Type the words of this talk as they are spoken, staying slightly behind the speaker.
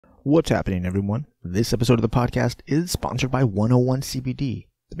What's happening, everyone? This episode of the podcast is sponsored by 101 CBD,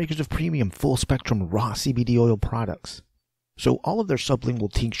 the makers of premium full-spectrum raw CBD oil products. So all of their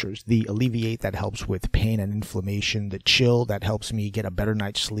sublingual tinctures, the Alleviate that helps with pain and inflammation, the Chill that helps me get a better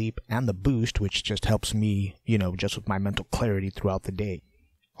night's sleep, and the Boost, which just helps me, just with my mental clarity throughout the day.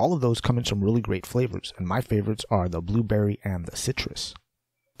 All of those come in some really great flavors, and my favorites are the blueberry and the citrus.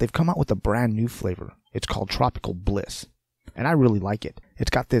 They've come out with a brand new flavor. It's called Tropical Bliss. And I really like it. It's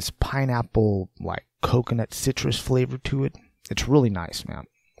got this pineapple, coconut citrus flavor to it. It's really nice, man.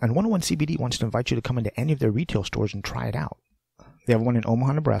 And 101 CBD wants to invite you to come into any of their retail stores and try it out. They have one in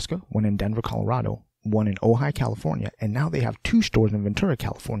Omaha, Nebraska, one in Denver, Colorado, one in Ojai, California, and now they have 2 stores in Ventura,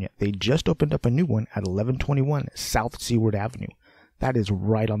 California. They just opened up a new one at 1121 South Seward Avenue. That is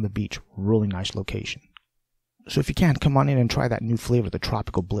right on the beach. Really nice location. So if you can, come on in and try that new flavor, the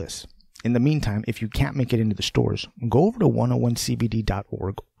Tropical Bliss. In the meantime, if you can't make it into the stores, go over to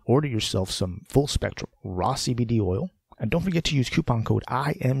 101cbd.org, order yourself some full-spectrum raw CBD oil, and don't forget to use coupon code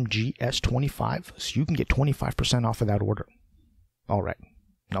IMGS25 so you can get 25% off of that order. All right,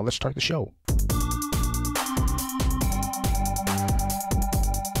 now let's start the show.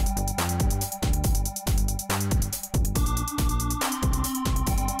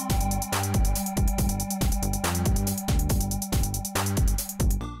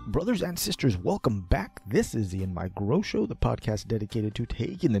 Brothers and sisters, welcome back. This is the In My Grow Show, the podcast dedicated to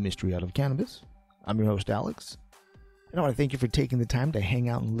taking the mystery out of cannabis. I'm your host, Alex, and I want to thank you for taking the time to hang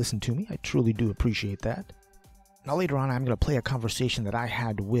out and listen to me. I truly do appreciate that. Now, later on, I'm going to play a conversation that I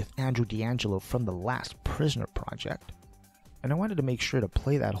had with Andrew DeAngelo from the Last Prisoner Project, and I wanted to make sure to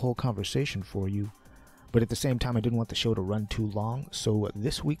play that whole conversation for you, but at the same time, I didn't want the show to run too long, so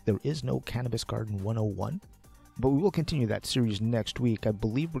this week there is no Cannabis Garden 101. But we will continue that series next week. I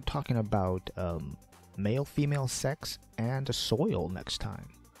believe we're talking about male-female sex and soil next time.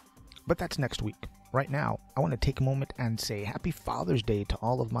 But that's next week. Right now, I want to take a moment and say Happy Father's Day to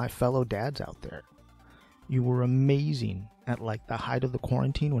all of my fellow dads out there. You were amazing at the height of the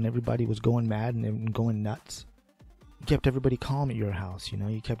quarantine when everybody was going mad and going nuts. You kept everybody calm at your house,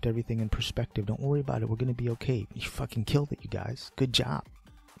 You kept everything in perspective. Don't worry about it. We're going to be okay. You fucking killed it, you guys. Good job.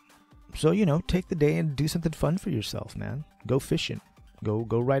 So, take the day and do something fun for yourself, man. Go fishing. Go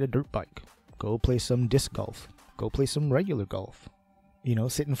ride a dirt bike. Go play some disc golf. Go play some regular golf.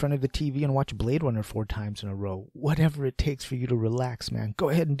 Sit in front of the TV and watch Blade Runner 4 times in a row. Whatever it takes for you to relax, man. Go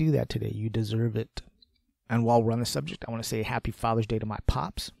ahead and do that today. You deserve it. And while we're on the subject, I want to say Happy Father's Day to my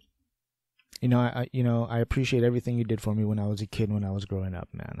pops. I appreciate everything you did for me when I was a kid, when I was growing up,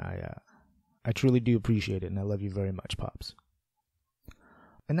 man. I truly do appreciate it, and I love you very much, pops.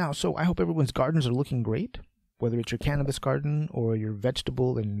 And now, so I hope everyone's gardens are looking great, whether it's your cannabis garden or your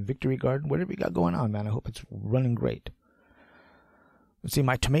vegetable and victory garden, whatever you got going on, man. I hope it's running great. Let's see,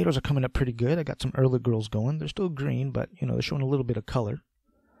 my tomatoes are coming up pretty good. I got some early girls going. They're still green, but, they're showing a little bit of color.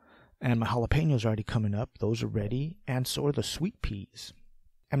 And my jalapenos are already coming up. Those are ready. And so are the sweet peas.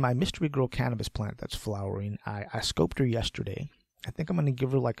 And my mystery grow cannabis plant that's flowering, I scoped her yesterday. I think I'm going to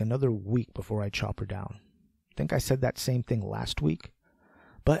give her another week before I chop her down. I think I said that same thing last week.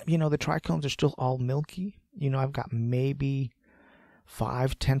 But, the trichomes are still all milky. I've got maybe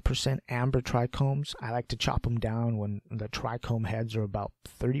 5-10% amber trichomes. I like to chop them down when the trichome heads are about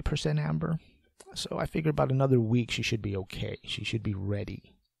 30% amber. So I figure about another week she should be okay. She should be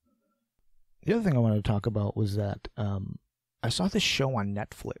ready. The other thing I wanted to talk about was that I saw this show on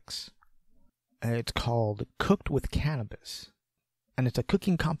Netflix. It's called Cooked with Cannabis. And it's a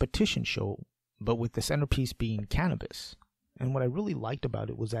cooking competition show, but with the centerpiece being cannabis. And what I really liked about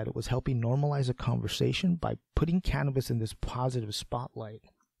it was that it was helping normalize a conversation by putting cannabis in this positive spotlight.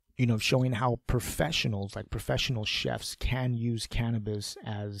 Showing how professionals, like professional chefs, can use cannabis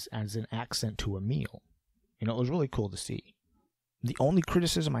as an accent to a meal. It was really cool to see. The only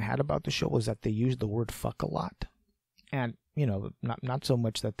criticism I had about the show was that they used the word fuck a lot. And, not so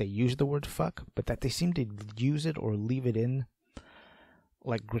much that they used the word fuck, but that they seemed to use it or leave it in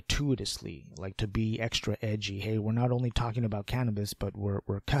gratuitously, to be extra edgy. Hey, we're not only talking about cannabis, but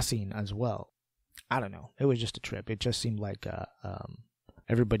we're cussing as well. I don't know. It was just a trip. It just seemed like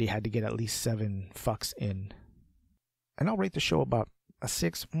everybody had to get at least 7 fucks in. And I'll rate the show about a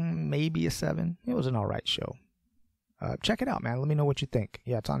 6, maybe a 7. It was an alright show. Check it out, man. Let me know what you think.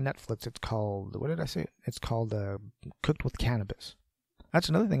 Yeah, it's on Netflix. It's called, what did I say? It's called Cooked with Cannabis. That's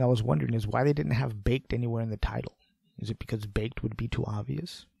another thing I was wondering is why they didn't have baked anywhere in the title. Is it because baked would be too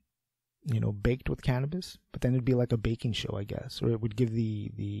obvious? Baked with cannabis? But then it'd be like a baking show, I guess. Or it would give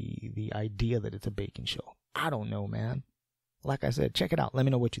the idea that it's a baking show. I don't know, man. Like I said, check it out. Let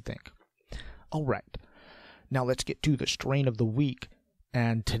me know what you think. All right. Now let's get to the strain of the week.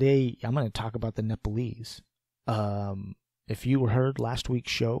 And today I'm going to talk about the Nepalese. If you heard last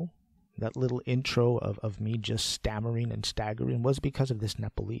week's show, that little intro of me just stammering and staggering was because of this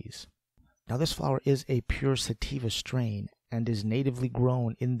Nepalese. Now, this flower is a pure sativa strain and is natively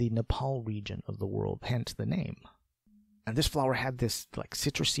grown in the Nepal region of the world, hence the name. And this flower had this like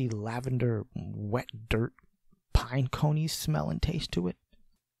citrusy lavender, wet dirt, pine coney smell and taste to it.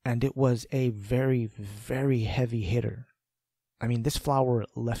 And it was a very, very heavy hitter. I mean, this flower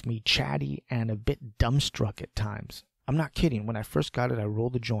left me chatty and a bit dumbstruck at times. I'm not kidding. When I first got it, I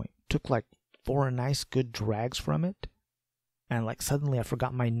rolled a joint. Took like 4 nice good drags from it. And like suddenly I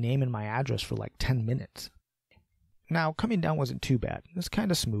forgot my name and my address for like 10 minutes. Now, coming down wasn't too bad. It was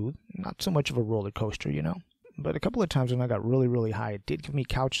kind of smooth. Not so much of a roller coaster, you know. But a couple of times when I got really, really high, it did give me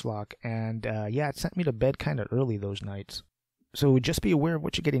couchlock. And yeah, it sent me to bed kind of early those nights. So just be aware of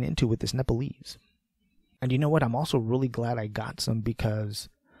what you're getting into with this Nepalese. And you know what? I'm also really glad I got some because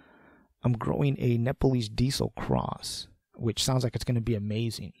I'm growing a Nepalese diesel cross, which sounds like it's going to be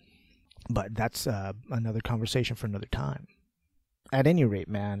amazing. But that's another conversation for another time. At any rate,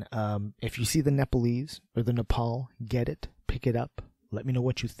 man, if you see the Nepalese or the Nepal, get it, pick it up, let me know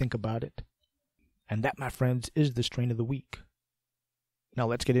what you think about it. And that, my friends, is the strain of the week. Now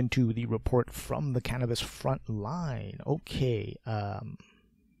let's get into the report from the Cannabis Front Line. Okay, now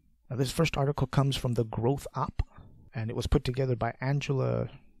this first article comes from the Growth Op, and it was put together by Angela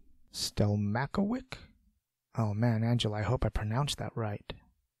Stelmakowick. Oh man, Angela, I hope I pronounced that right.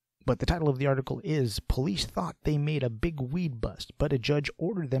 But the title of the article is, Police Thought They Made a Big Weed Bust, but a Judge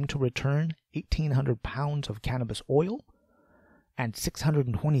Ordered Them to Return 1,800 pounds of cannabis oil and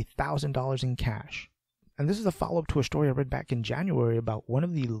 $620,000 in cash. And this is a follow-up to a story I read back in January about one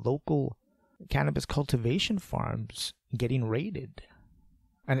of the local cannabis cultivation farms getting raided.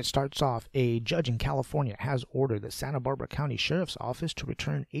 And it starts off, a judge in California has ordered the Santa Barbara County Sheriff's Office to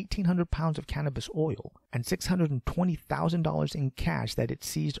return 1,800 pounds of cannabis oil and $620,000 in cash that it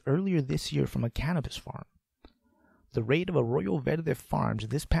seized earlier this year from a cannabis farm. The raid of Arroyo Verde Farms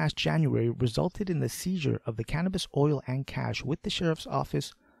this past January resulted in the seizure of the cannabis oil and cash, with the Sheriff's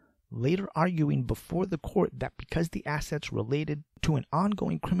Office later arguing before the court that because the assets related to an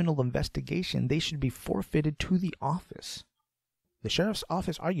ongoing criminal investigation, they should be forfeited to the office. The Sheriff's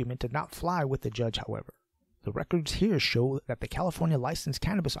Office argument did not fly with the judge, however. The records here show that the California licensed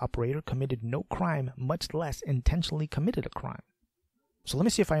cannabis operator committed no crime, much less intentionally committed a crime. So let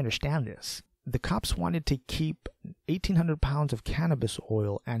me see if I understand this. The cops wanted to keep 1,800 pounds of cannabis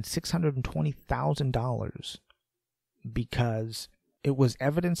oil and $620,000 because it was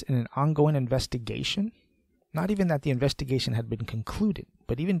evidence in an ongoing investigation. Not even that the investigation had been concluded,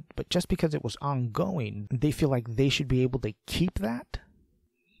 but just because it was ongoing, they feel like they should be able to keep that.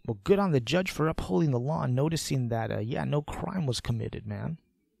 Well, good on the judge for upholding the law and noticing that, no crime was committed, man.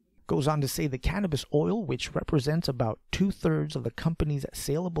 Goes on to say the cannabis oil, which represents about 2/3 of the company's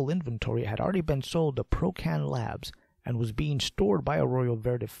saleable inventory, had already been sold to Procan Labs and was being stored by Arroyo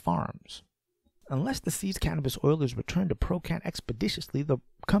Verde Farms. Unless the seized cannabis oil is returned to Procan expeditiously, the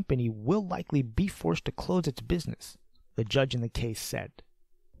company will likely be forced to close its business, the judge in the case said.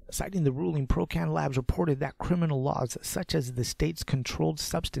 Citing the ruling, Procan Labs reported that criminal laws such as the state's Controlled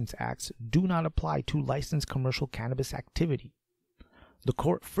Substance Acts do not apply to licensed commercial cannabis activity. The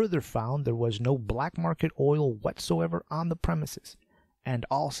court further found there was no black market oil whatsoever on the premises, and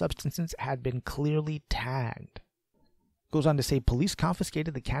all substances had been clearly tagged. Goes on to say police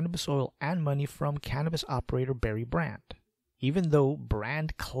confiscated the cannabis oil and money from cannabis operator Barry Brandt. Even though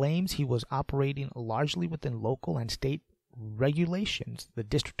Brandt claims he was operating largely within local and state regulations, the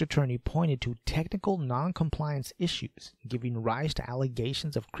district attorney pointed to technical non-compliance issues, giving rise to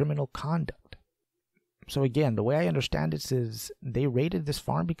allegations of criminal conduct. So again, the way I understand it is they raided this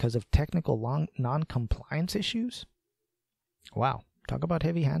farm because of technical non-compliance issues? Wow, talk about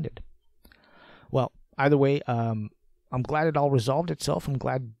heavy-handed. Well, either way, I'm glad it all resolved itself. I'm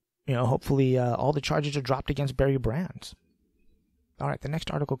glad, hopefully all the charges are dropped against Barry Brandt. All right, the next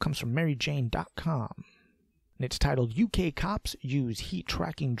article comes from MaryJane.com. And it's titled, UK Cops Use Heat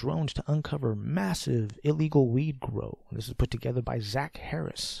Tracking Drones to Uncover Massive Illegal Weed Grow. This is put together by Zach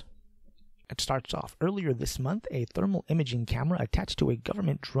Harris. It starts off, earlier this month, a thermal imaging camera attached to a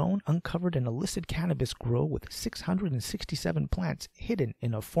government drone uncovered an illicit cannabis grow with 667 plants hidden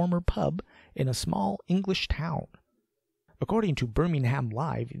in a former pub in a small English town. According to Birmingham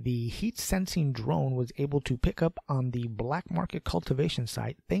Live, the heat-sensing drone was able to pick up on the black market cultivation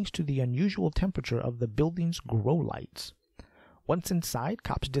site thanks to the unusual temperature of the building's grow lights. Once inside,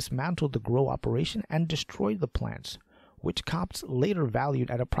 cops dismantled the grow operation and destroyed the plants, which cops later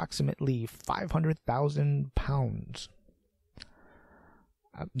valued at approximately £500,000.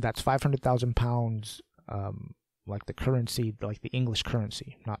 That's 500,000 pounds, like the currency, like the English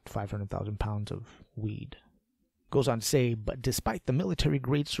currency, not 500,000 pounds of weed. Goes on to say, but despite the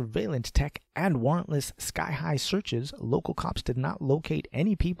military-grade surveillance tech and warrantless sky-high searches, local cops did not locate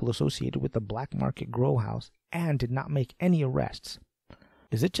any people associated with the black market grow house and did not make any arrests.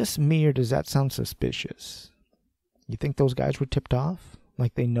 Is it just me, or does that sound suspicious? You think those guys were tipped off?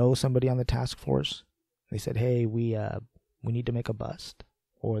 Like they know somebody on the task force? They said, hey, we need to make a bust,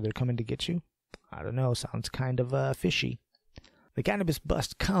 or they're coming to get you? I don't know, sounds kind of fishy. The cannabis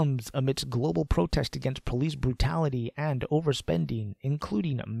bust comes amidst global protest against police brutality and overspending,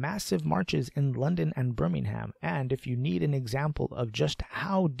 including massive marches in London and Birmingham. And if you need an example of just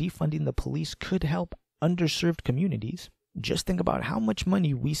how defunding the police could help underserved communities, just think about how much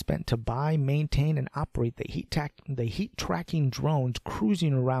money we spent to buy, maintain, and operate the heat-tracking drones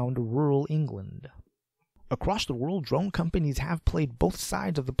cruising around rural England. Across the world, drone companies have played both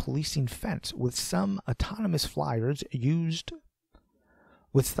sides of the policing fence, with some autonomous flyers used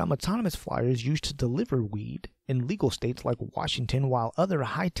to deliver weed in legal states like Washington, while other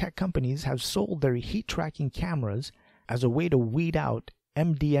high-tech companies have sold their heat-tracking cameras as a way to weed out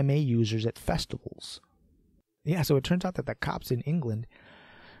MDMA users at festivals. Yeah, so it turns out that the cops in England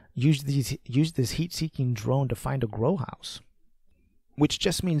used this heat-seeking drone to find a grow house, which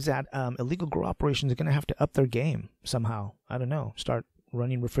just means that illegal grow operations are going to have to up their game somehow. I don't know, start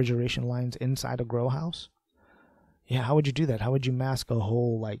running refrigeration lines inside a grow house. Yeah, how would you do that? How would you mask a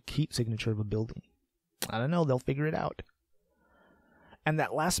whole, like, heat signature of a building? I don't know. They'll figure it out. And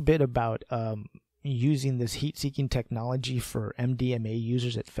that last bit about using this heat-seeking technology for MDMA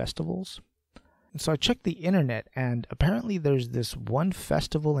users at festivals. So I checked the internet, and apparently there's this one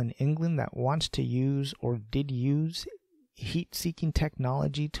festival in England that wants to use, or did use, heat-seeking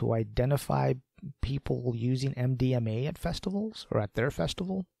technology to identify people using MDMA at festivals, or at their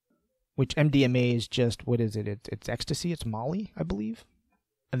festival. Which MDMA is just, what is it? It's ecstasy, it's Molly, I believe.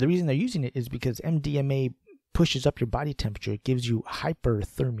 And the reason they're using it is because MDMA pushes up your body temperature. It gives you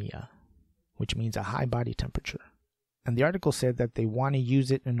hyperthermia, which means a high body temperature. And the article said that they want to use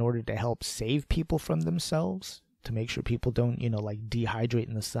it in order to help save people from themselves, to make sure people don't, like dehydrate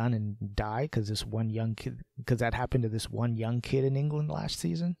in the sun and die, because that happened to this one young kid in England last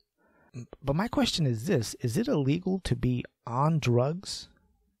season. But my question is this: is it illegal to be on drugs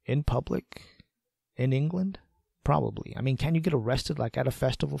in public in England? Probably. I mean, can you get arrested like at a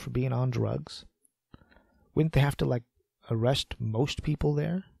festival for being on drugs? Wouldn't they have to like arrest most people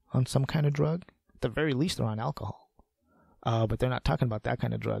there on some kind of drug? At the very least, they're on alcohol. But they're not talking about that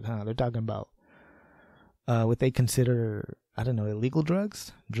kind of drug, huh? They're talking about what they consider, I don't know, illegal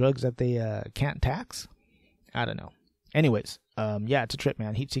drugs? Drugs that they can't tax? I don't know. Anyways, yeah, it's a trip,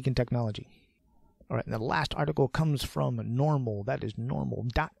 man. Heat-seeking technology. All right, and the last article comes from Normal. That is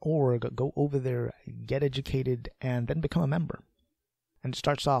normal.org. Go over there, get educated, and then become a member. And it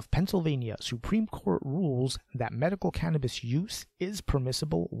starts off, Pennsylvania Supreme Court rules that medical cannabis use is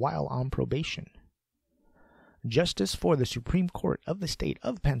permissible while on probation. Justice for the Supreme Court of the state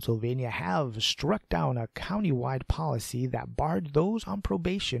of Pennsylvania have struck down a countywide policy that barred those on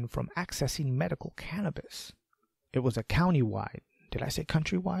probation from accessing medical cannabis. It was a countywide. Did I say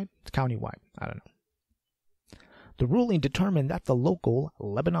countrywide? It's countywide. I don't know. The ruling determined that the local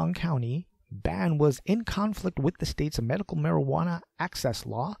Lebanon County ban was in conflict with the state's medical marijuana access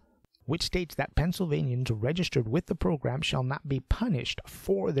law, which states that Pennsylvanians registered with the program shall not be punished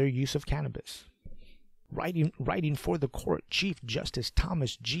for their use of cannabis. Writing for the court, Chief Justice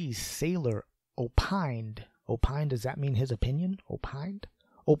Thomas G. Saylor opined, does that mean his opinion? Opined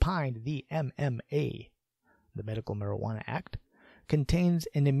the MMA, the Medical Marijuana Act, contains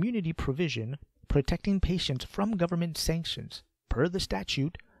an immunity provision protecting patients from government sanctions. Per the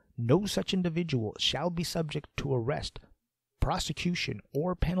statute, no such individual shall be subject to arrest, prosecution,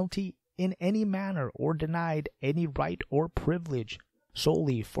 or penalty in any manner or denied any right or privilege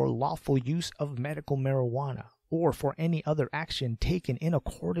solely for lawful use of medical marijuana or for any other action taken in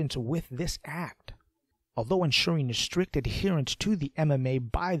accordance with this act. Although ensuring strict adherence to the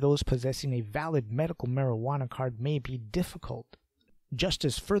MMA by those possessing a valid medical marijuana card may be difficult,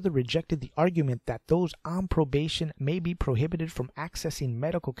 Justice further rejected the argument that those on probation may be prohibited from accessing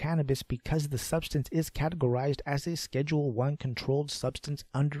medical cannabis because the substance is categorized as a Schedule I controlled substance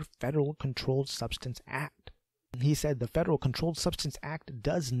under Federal Controlled Substance Act. He said the Federal Controlled Substance Act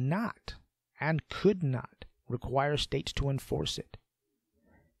does not and could not require states to enforce it.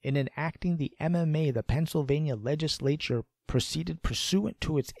 In enacting the MMA, the Pennsylvania legislature proceeded pursuant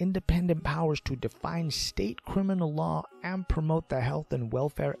to its independent powers to define state criminal law and promote the health and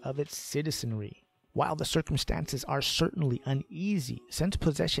welfare of its citizenry. While the circumstances are certainly uneasy, since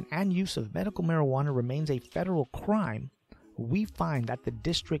possession and use of medical marijuana remains a federal crime, we find that the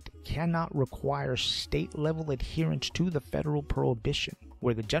district cannot require state-level adherence to the federal prohibition,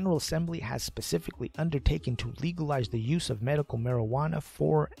 where the General Assembly has specifically undertaken to legalize the use of medical marijuana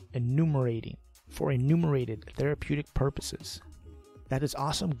for enumerated therapeutic purposes. That is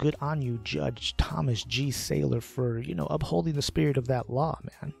awesome. Good on you, Judge Thomas G. Saylor, for, upholding the spirit of that law,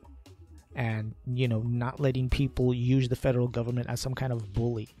 man. And, not letting people use the federal government as some kind of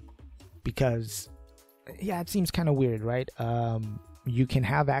bully. Because, yeah, it seems kind of weird, right? You can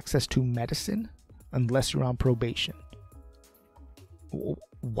have access to medicine unless you're on probation.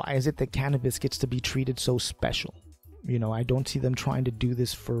 Why is it that cannabis gets to be treated so special? I don't see them trying to do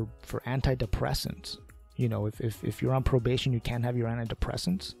this for antidepressants. If you're on probation, you can't have your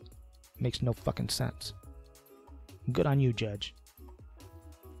antidepressants. Makes no fucking sense. Good on you, Judge.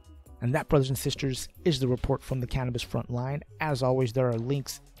 And that, brothers and sisters, is the report from the Cannabis Frontline. As always, there are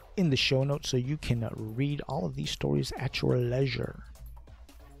links in the show notes so you can read all of these stories at your leisure.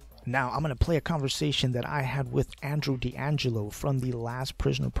 Now, I'm going to play a conversation that I had with Andrew DeAngelo from the Last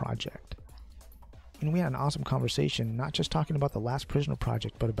Prisoner Project. We had an awesome conversation, not just talking about the Last Prisoner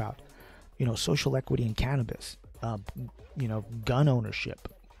Project, but about, social equity in cannabis, gun ownership,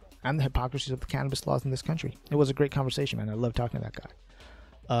 and the hypocrisies of the cannabis laws in this country. It was a great conversation, man. I love talking to that guy.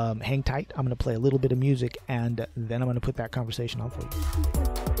 Hang tight. I'm going to play a little bit of music, and then I'm going to put that conversation on for you.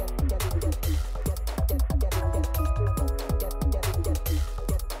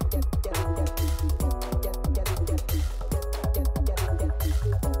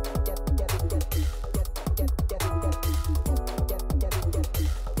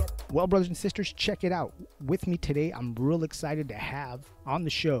 Well, brothers and sisters, check it out. With me today, I'm real excited to have on the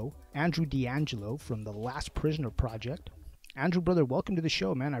show Andrew DeAngelo from the Last Prisoner Project. Andrew, brother, welcome to the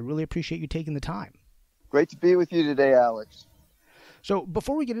show, man. I really appreciate you taking the time. Great to be with you today, Alex. So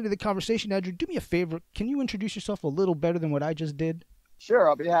before we get into the conversation, Andrew, do me a favor. Can you introduce yourself a little better than what I just did? Sure,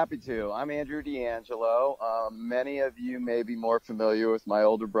 I'll be happy to. I'm Andrew DeAngelo. Many of you may be more familiar with my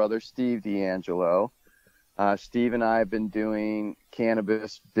older brother, Steve DeAngelo. Steve and I have been doing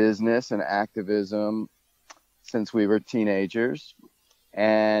cannabis business and activism since we were teenagers,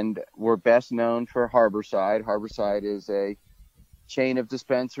 and we're best known for Harborside. Harborside is a chain of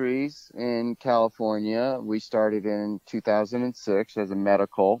dispensaries in California. We started in 2006 as a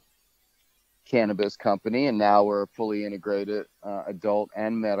medical cannabis company, and now we're a fully integrated adult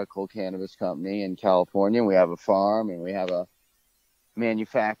and medical cannabis company in California. We have a farm, and we have a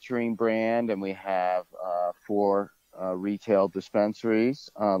manufacturing brand, and we have 4 retail dispensaries.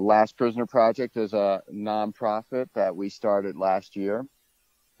 Last Prisoner Project is a nonprofit that we started last year,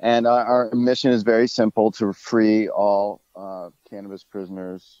 and our mission is very simple: to free all cannabis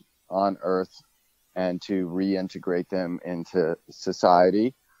prisoners on earth and to reintegrate them into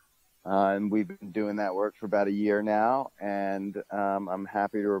society. And we've been doing that work for about a year now, and I'm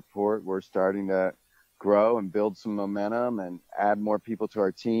happy to report we're starting to grow and build some momentum and add more people to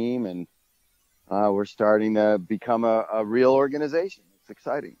our team, and we're starting to become a real organization. It's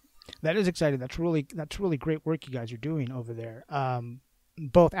exciting. That is exciting. That's really great work you guys are doing over there,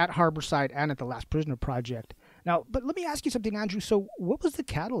 both at Harborside and at the Last Prisoner Project. Now, but let me ask you something, Andrew. So what was the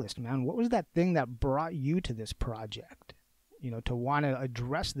catalyst, man? What was that thing that brought you to this project, to want to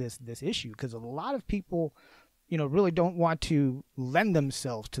address this issue? Because a lot of people, really don't want to lend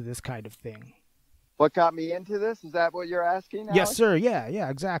themselves to this kind of thing. What got me into this? Is that what you're asking, Alex? Yes, sir. Yeah,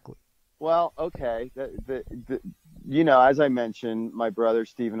 exactly. Well, okay. As I mentioned, my brother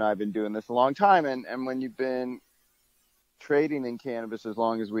Steve and I have been doing this a long time. And when you've been trading in cannabis as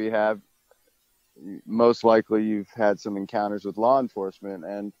long as we have, most likely you've had some encounters with law enforcement.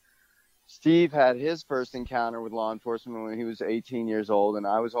 And Steve had his first encounter with law enforcement when he was 18 years old, and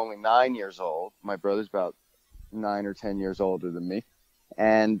I was only 9 years old. My brother's about 9 or 10 years older than me.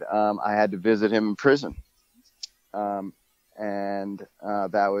 And I had to visit him in prison. And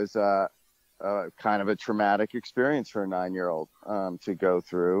that was kind of a traumatic experience for a 9-year-old to go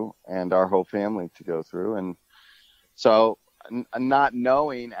through, and our whole family to go through. And so not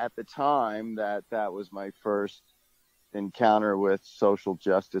knowing at the time that that was my first encounter with social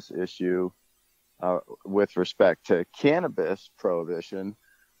justice issue with respect to cannabis prohibition,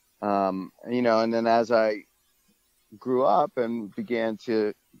 and then as I grew up and began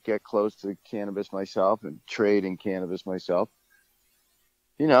to get close to cannabis myself and trade in cannabis myself,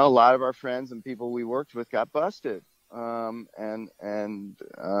 a lot of our friends and people we worked with got busted. And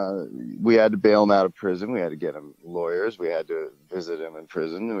we had to bail them out of prison. We had to get them lawyers. We had to visit them in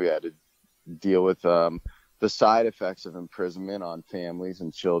prison. We had to deal with the side effects of imprisonment on families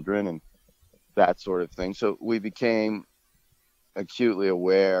and children. And that sort of thing. So we became acutely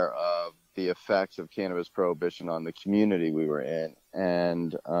aware of the effects of cannabis prohibition on the community we were in,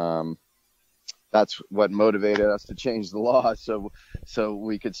 and that's what motivated us to change the law so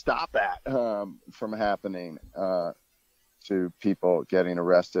we could stop that from happening to people getting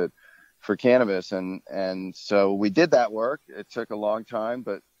arrested for cannabis. And so we did that work. It took a long time,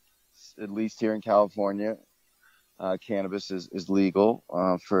 but at least here in California, cannabis is legal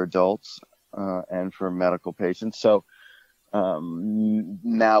for adults and for medical patients. So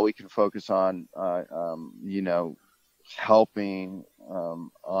now we can focus on, helping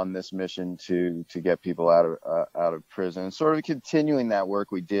on this mission to get people out of prison, sort of continuing that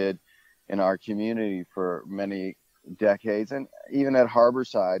work we did in our community for many decades. And even at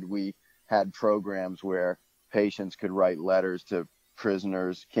Harborside, we had programs where patients could write letters to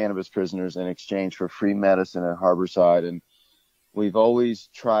prisoners, cannabis prisoners, in exchange for free medicine at Harborside. And we've always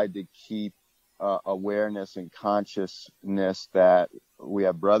tried to keep awareness and consciousness that we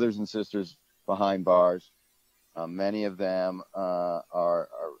have brothers and sisters behind bars. Many of them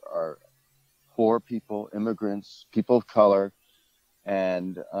are poor people, immigrants, people of color,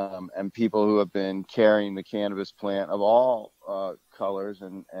 and people who have been carrying the cannabis plant of all colors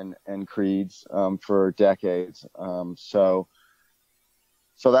and creeds for decades. So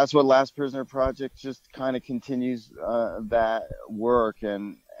that's what Last Prisoner Project just kind of continues that work,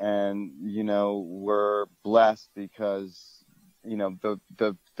 and we're blessed because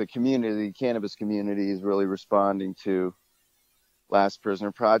the community, the cannabis community, is really responding to Last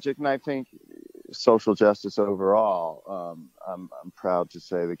Prisoner Project, and I think social justice overall. I'm proud to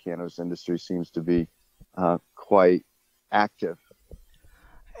say the cannabis industry seems to be quite active.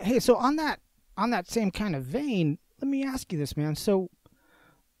 Hey, so on that same kind of vein, let me ask you this, man. So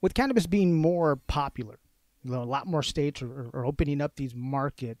with cannabis being more popular, a lot more states are opening up these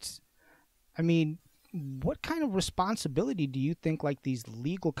markets. I mean, what kind of responsibility do you think like these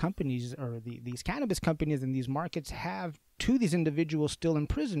legal companies or these cannabis companies in these markets have to these individuals still in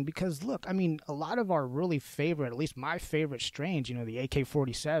prison? Because look, I mean, a lot of our really favorite, at least my favorite strains, the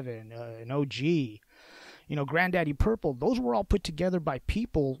AK-47, an OG, Granddaddy Purple, those were all put together by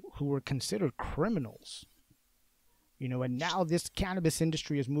people who were considered criminals. And now this cannabis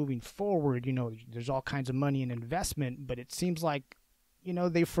industry is moving forward. There's all kinds of money and investment, but it seems like,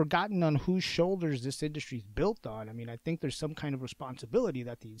 they've forgotten on whose shoulders this industry is built on. I mean, I think there's some kind of responsibility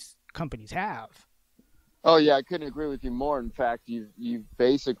that these companies have. Oh yeah, I couldn't agree with you more. In fact, you've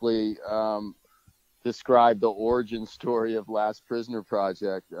basically described the origin story of Last Prisoner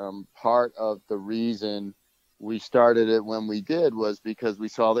Project. Part of the reason we started it when we did was because we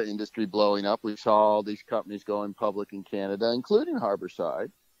saw the industry blowing up. We saw all these companies going public in Canada, including Harborside.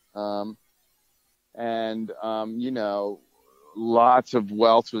 Lots of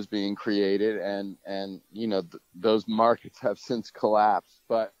wealth was being created, and those markets have since collapsed.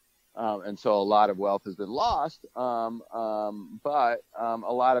 But and so a lot of wealth has been lost. But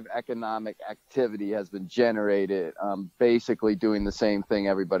a lot of economic activity has been generated, basically doing the same thing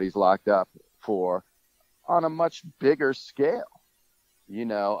everybody's locked up for, on a much bigger scale.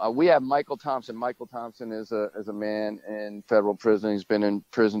 We have Michael Thompson. Michael Thompson is a man in federal prison. He's been in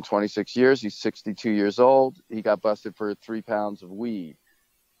prison 26 years. He's 62 years old. He got busted for 3 pounds of weed.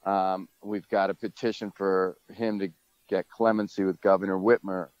 We've got a petition for him to get clemency with Governor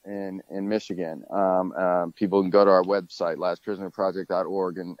Whitmer in Michigan. People can go to our website,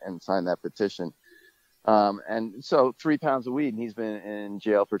 lastprisonerproject.org, and sign that petition. And so 3 pounds of weed, and he's been in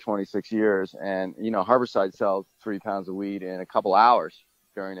jail for 26 years. And, Harborside sells 3 pounds of weed in a couple hours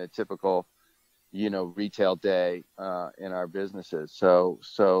during a typical, retail day in our businesses. So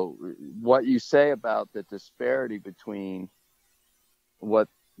what you say about the disparity between what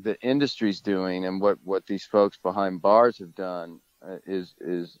the industry's doing and what these folks behind bars have done is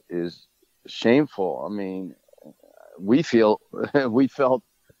shameful. I mean, we felt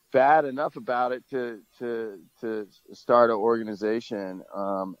bad enough about it to start an organization,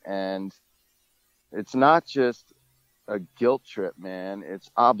 and it's not just a guilt trip, man. It's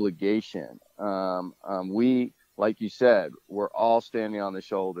obligation. We, like you said, we're all standing on the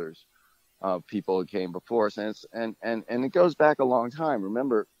shoulders of people who came before us, and it goes back a long time.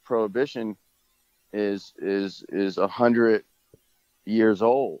 Remember, prohibition is 100 years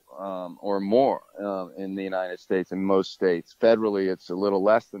old or more in the United States, in most states. Federally, it's a little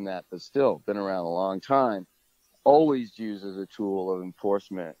less than that, but still been around a long time. Always used as a tool of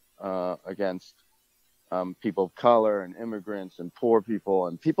enforcement against people of color and immigrants and poor people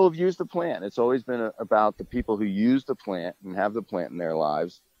and people who've used the plant. It's always been about the people who use the plant and have the plant in their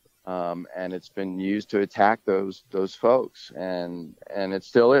lives and it's been used to attack those folks, and it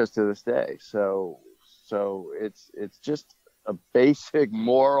still is to this day. So it's just a basic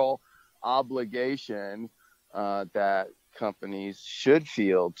moral obligation that companies should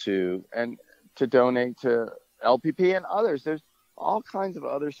feel to donate to LPP and others. There's all kinds of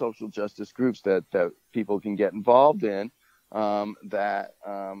other social justice groups that people can get involved in, that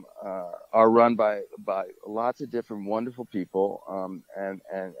are run by lots of different wonderful people, and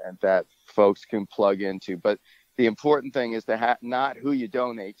that folks can plug into. But the important thing is to not who you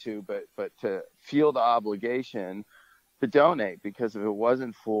donate to, but to feel the obligation to donate, because if it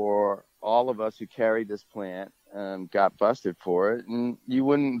wasn't for all of us who carried this plant and got busted for it, and you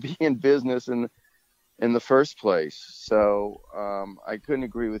wouldn't be in business in the first place. So I couldn't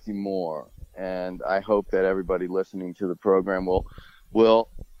agree with you more. And I hope that everybody listening to the program will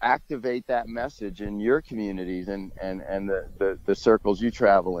activate that message in your communities and the circles you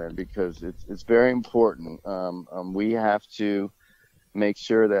travel in, because it's very important. We have to make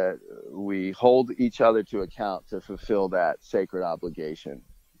sure that we hold each other to account to fulfill that sacred obligation.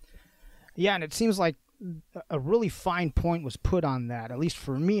 Yeah, and it seems like a really fine point was put on that, at least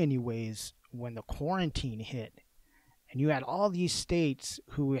for me anyways, when the quarantine hit. And you had all these states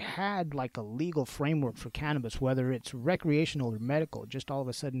who had like a legal framework for cannabis, whether it's recreational or medical, just all of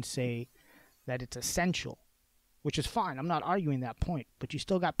a sudden say that it's essential, which is fine. I'm not arguing that point, but you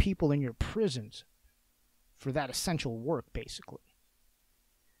still got people in your prisons for that essential work, basically.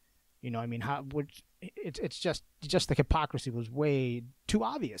 You know, I mean, it's just the hypocrisy was way too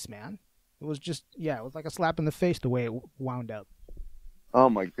obvious, man. It was just, yeah, it was like a slap in the face the way it wound up. Oh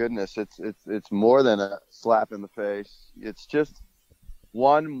my goodness, it's more than a slap in the face. It's just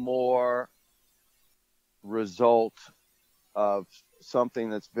one more result of something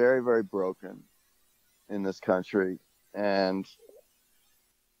that's very, very broken in this country. And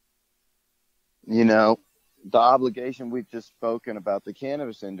you know, the obligation we've just spoken about the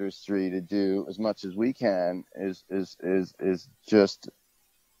cannabis industry to do as much as we can is just,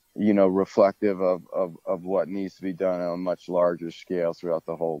 you know, reflective of what needs to be done on a much larger scale throughout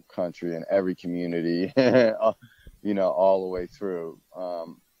the whole country and every community, you know, all the way through. But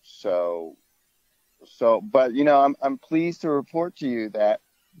you know, I'm pleased to report to you that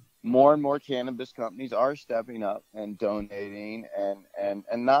more and more cannabis companies are stepping up and donating, and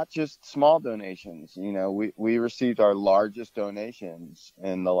not just small donations. You know, we received our largest donations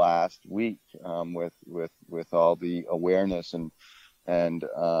in the last week, with all the awareness and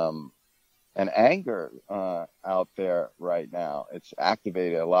anger out there right now. It's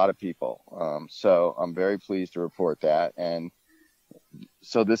activated a lot of people. So I'm very pleased to report that. And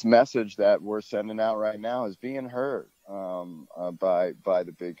so this message that we're sending out right now is being heard by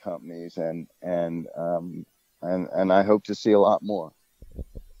the big companies, and I hope to see a lot more.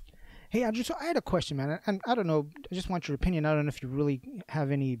 Hey, Andrew, so I had a question, man, and I don't know, I just want your opinion. I don't know if you really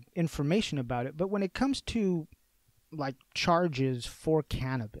have any information about it, but when it comes to like charges for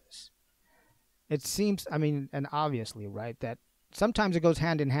cannabis, it seems, I mean, and obviously, right, that sometimes it goes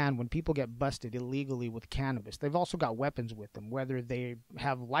hand in hand when people get busted illegally with cannabis. They've also got weapons with them, whether they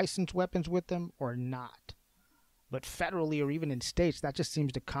have licensed weapons with them or not. But federally or even in states, that just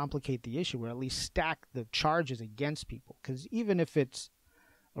seems to complicate the issue, or at least stack the charges against people. Because even if it's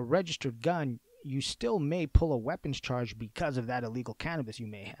a registered gun, you still may pull a weapons charge because of that illegal cannabis you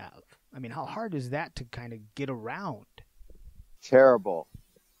may have. I mean, how hard is that to kind of get around? Terrible.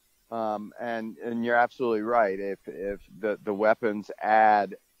 And you're absolutely right. If the weapons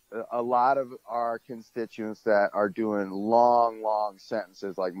add, a lot of our constituents that are doing long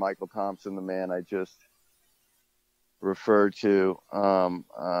sentences, like Michael Thompson, the man I just referred to,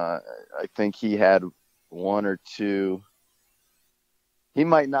 I think he had one or two. He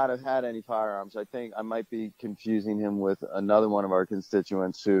might not have had any firearms. I think I might be confusing him with another one of our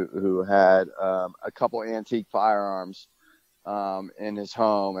constituents who had a couple antique firearms in his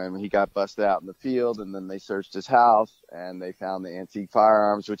home, and he got busted out in the field, and then they searched his house and they found the antique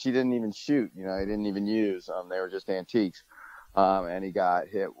firearms, which he didn't even shoot. You know, he didn't even use. They were just antiques, and he got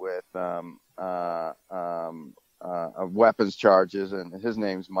hit with weapons charges, and his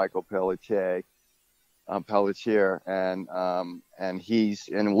name's Michael Pelletier, and he's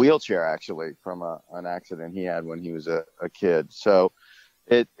in a wheelchair actually from an accident he had when he was a kid. So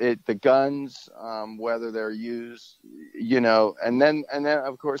the guns, whether they're used, you know, and then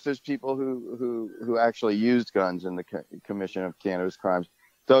of course there's people who actually used guns in the commission of cannabis crimes.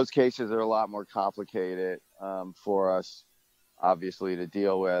 Those cases are a lot more complicated for us, obviously, to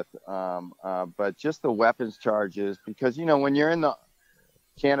deal with. But just the weapons charges, because, you know, when you're in the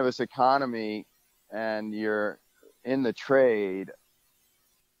cannabis economy and you're in the trade,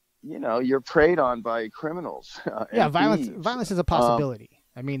 you're preyed on by criminals. Yeah, And violence thieves. violence is a possibility.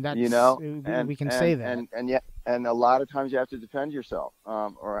 I mean, that's we can say that. And a lot of times you have to defend yourself,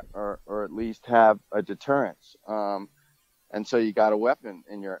 or at least have a deterrence. And so you got a weapon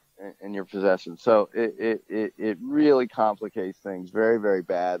in your possession. So it really complicates things very, very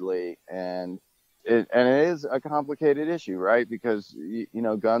badly, and it is a complicated issue, right? Because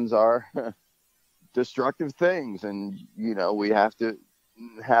guns are destructive things, and we have to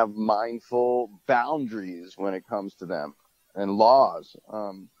have mindful boundaries when it comes to them, and laws.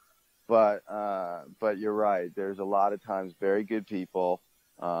 But you're right. There's a lot of times very good people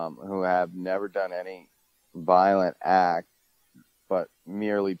who have never done any violent act, but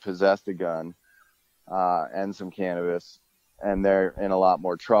merely possessed a gun and some cannabis, and they're in a lot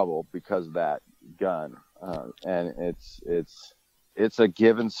more trouble because of that gun. And it's a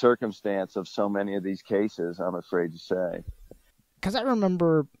given circumstance of so many of these cases, I'm afraid to say. Because I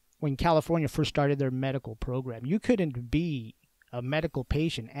remember when California first started their medical program, you couldn't be a medical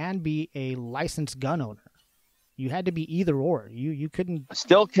patient and be a licensed gun owner. You had to be either or. You couldn't.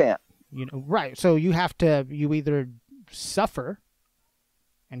 Still can't. Right. So you either suffer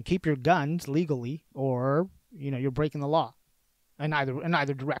and keep your guns legally, or you're breaking the law in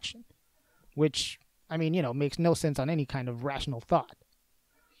either direction, which makes no sense on any kind of rational thought.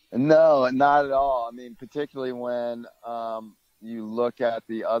 No, not at all. I mean, particularly when you look at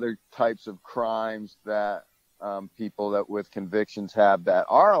the other types of crimes that people that with convictions have that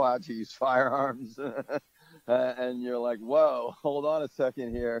are allowed to use firearms, and you're like, whoa, hold on a second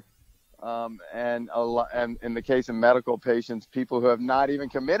here. And in the case of medical patients, people who have not even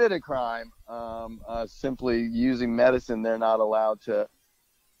committed a crime, simply using medicine, they're not allowed to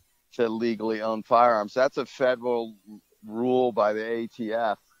legally own firearms. That's a federal rule by the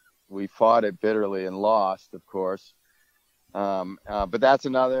ATF. We fought it bitterly and lost, of course. But that's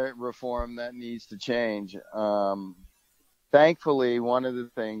another reform that needs to change. Thankfully, one of the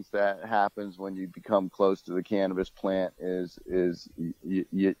things that happens when you become close to the cannabis plant is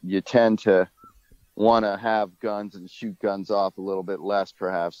you tend to want to have guns and shoot guns off a little bit less,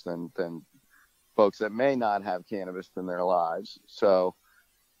 perhaps, than folks that may not have cannabis in their lives. So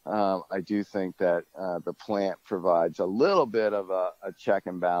I do think that the plant provides a little bit of a check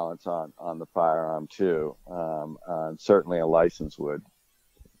and balance on the firearm too. Certainly a license would.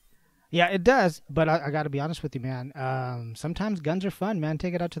 Yeah, it does. But I got to be honest with you, man. Sometimes guns are fun, man.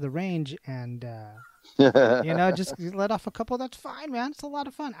 Take it out to the range and, just let off a couple. That's fine, man. It's a lot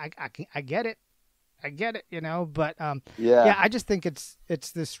of fun. I get it. I get it, But, yeah, I just think it's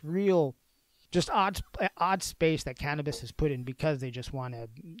this real, just odd space that cannabis has put in because they just want to,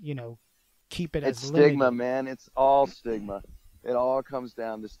 keep it as it's stigma, limited. man. It's all stigma. It all comes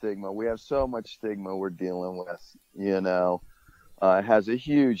down to stigma. We have so much stigma we're dealing with, It has a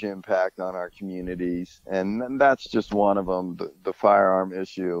huge impact on our communities, and that's just one of them, the firearm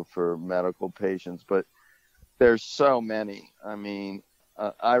issue for medical patients. But there's so many. I mean,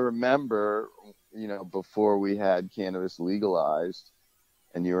 I remember, before we had cannabis legalized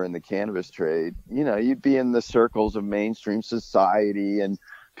and you were in the cannabis trade, you'd be in the circles of mainstream society, and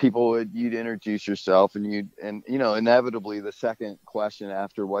you'd introduce yourself, and inevitably the second question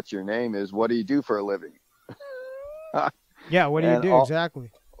after what's your name is, what do you do for a living? Yeah, what do you do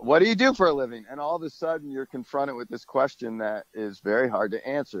exactly? What do you do for a living? And all of a sudden you're confronted with this question that is very hard to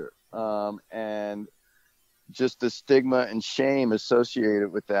answer. And just the stigma and shame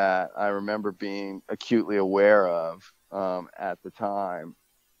associated with that, I remember being acutely aware of at the time.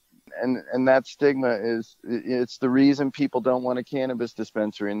 And that stigma it's the reason people don't want a cannabis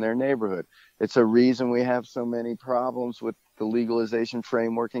dispensary in their neighborhood. It's a reason we have so many problems with the legalization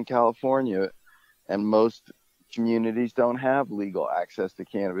framework in California. And most communities don't have legal access to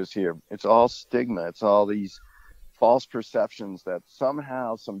cannabis here. It's all stigma. It's all these false perceptions that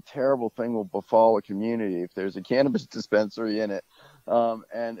somehow some terrible thing will befall a community if there's a cannabis dispensary in it.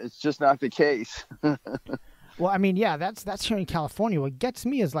 And it's just not the case. Well, I mean, yeah, that's here in California. What gets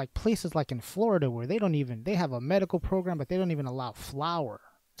me is like places like in Florida where they have a medical program, but they don't even allow flower.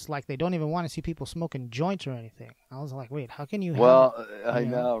 It's like they don't even want to see people smoking joints or anything. I was like, wait, how can you have... Well, I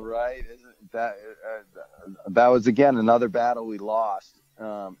know, right? That was, again, another battle we lost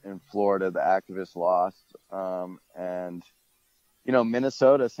in Florida, the activists lost. And,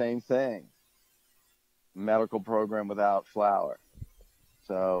 Minnesota, same thing. Medical program without flower.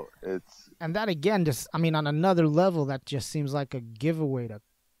 So it's... And that, again, on another level, that just seems like a giveaway to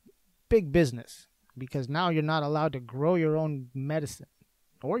big business. Because now you're not allowed to grow your own medicine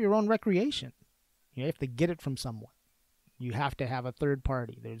or your own recreation. You have to get it from someone. You have to have a third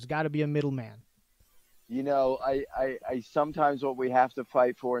party. There's got to be a middleman. I sometimes what we have to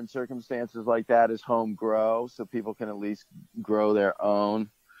fight for in circumstances like that is home grow, so people can at least grow their own.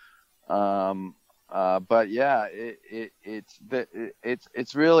 But yeah, it's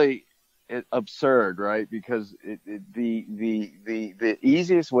really absurd, right? Because the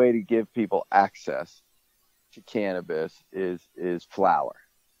easiest way to give people access to cannabis is flower.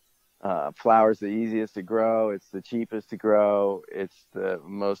 Flower is the easiest to grow. It's the cheapest to grow. It's the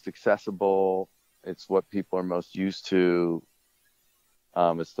most accessible. It's what people are most used to.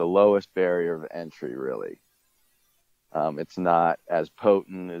 It's the lowest barrier of entry, really. It's not as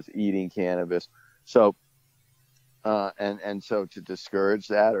potent as eating cannabis. So, and so to discourage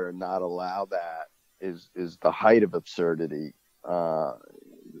that or not allow that is the height of absurdity.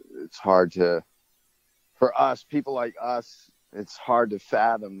 It's hard for us, people like us, it's hard to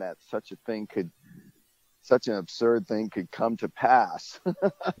fathom that such an absurd thing could come to pass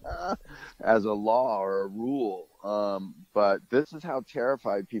as a law or a rule. But this is how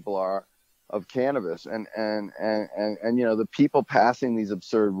terrified people are of cannabis. And the people passing these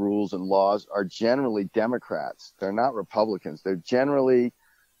absurd rules and laws are generally Democrats. They're not Republicans. They're generally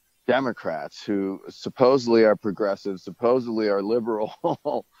Democrats who supposedly are progressive, supposedly are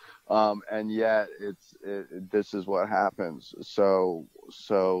liberal. And yet this is what happens. So,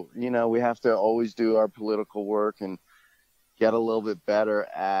 we have to always do our political work and get a little bit better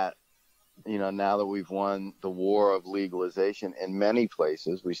at, now that we've won the war of legalization in many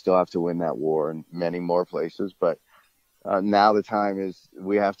places. We still have to win that war in many more places, but now the time is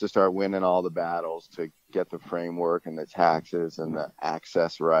we have to start winning all the battles to get the framework and the taxes and the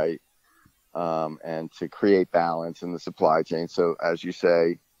access right, and to create balance in the supply chain. So as you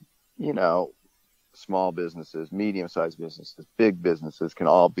say, small businesses, medium-sized businesses, big businesses can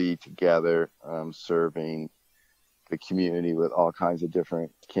all be together, serving the community with all kinds of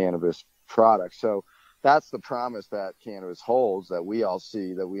different cannabis products. So that's the promise that cannabis holds, that we all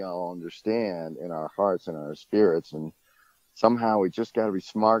see, that we all understand in our hearts and our spirits. And somehow we just got to be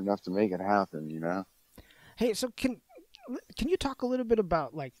smart enough to make it happen, Hey, so can you talk a little bit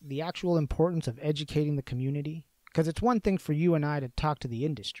about like the actual importance of educating the community? Because it's one thing for you and I to talk to the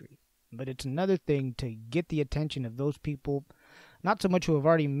industry, but it's another thing to get the attention of those people, not so much who have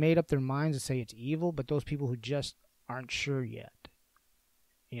already made up their minds to say it's evil, but those people who just aren't sure yet.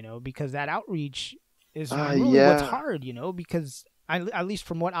 Because that outreach is really what's hard, because at least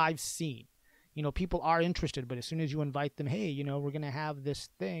from what I've seen, people are interested, but as soon as you invite them, hey, we're going to have this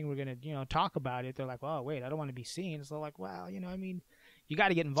thing, we're going to, talk about it, they're like, oh, wait, I don't want to be seen. So like, well, you got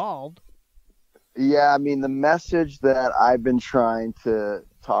to get involved. Yeah, the message that I've been trying to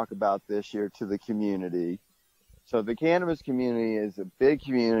talk about this year to the community. So the cannabis community is a big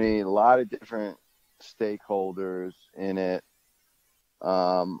community, a lot of different stakeholders in it.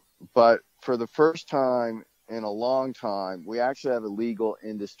 But for the first time in a long time, we actually have a legal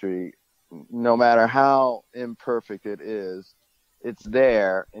industry. No matter how imperfect it is, it's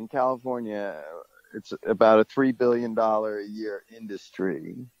there. In California, it's about a $3 billion a year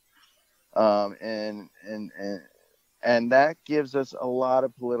industry. And that gives us a lot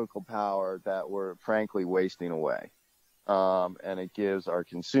of political power that we're frankly wasting away. And it gives our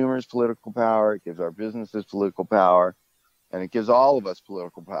consumers political power. It gives our businesses political power. And it gives all of us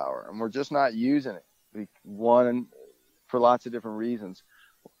political power. And we're just not using it. One, for lots of different reasons.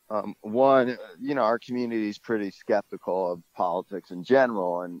 One, our community is pretty skeptical of politics in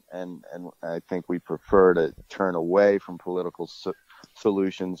general. And I think we prefer to turn away from political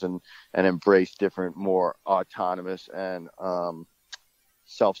solutions and embrace different, more autonomous and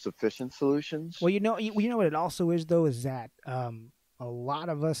self-sufficient solutions. Well, you know what it also is, though, is that a lot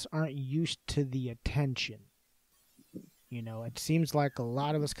of us aren't used to the attention. It seems like a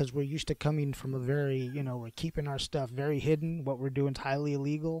lot of us, because we're used to coming from a very, we're keeping our stuff very hidden. What we're doing is highly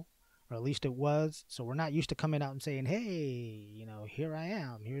illegal, or at least it was. So we're not used to coming out and saying, hey, here I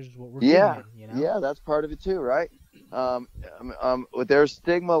am. Here's what we're doing. Yeah, that's part of it too, right? There's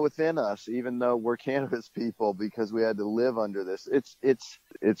stigma within us, even though we're cannabis people, because we had to live under this. It's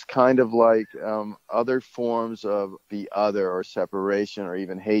kind of like other forms of the other, or separation, or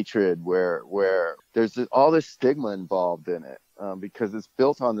even hatred, where there's all this stigma involved in it, because it's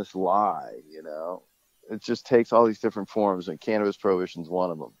built on this lie. It just takes all these different forms, and cannabis prohibition is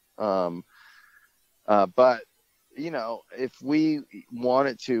one of them. But if we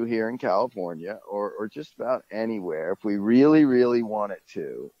wanted to here in California, or just about anywhere, if we really, really wanted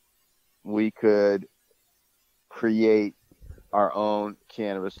to, we could create our own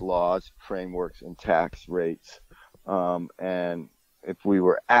cannabis laws, frameworks, and tax rates. And if we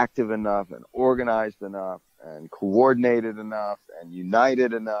were active enough and organized enough and coordinated enough and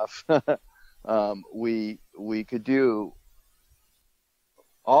united enough, we could do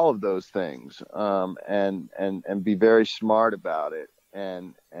all of those things, and be very smart about it,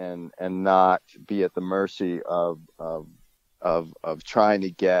 and not be at the mercy of trying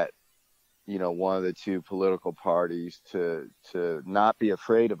to get, one of the two political parties to not be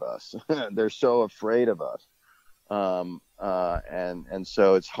afraid of us. They're so afraid of us. And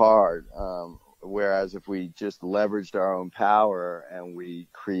so it's hard. Whereas if we just leveraged our own power and we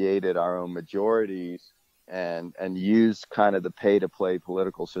created our own majorities and used kind of the pay to play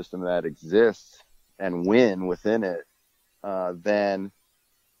political system that exists and win within it, then,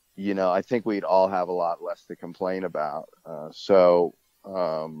 I think we'd all have a lot less to complain about. So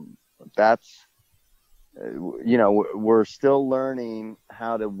that's, we're still learning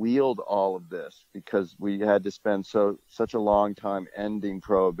how to wield all of this, because we had to spend such a long time ending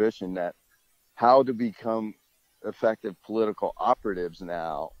prohibition, that how to become effective political operatives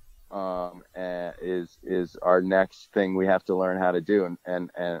now is our next thing we have to learn how to do. And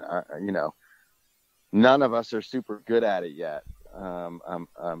none of us are super good at it yet. That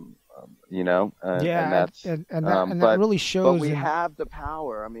really shows. But we have the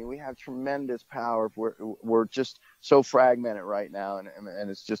power. I mean, we have tremendous power. We're just so fragmented right now, and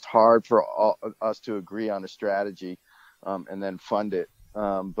it's just hard for us to agree on a strategy, and then fund it.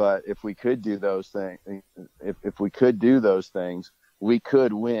 But if we could do those things, we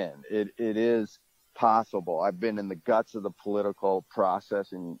could win. It is possible. I've been in the guts of the political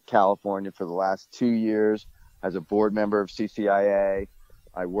process in California for the last 2 years as a board member of CCIA.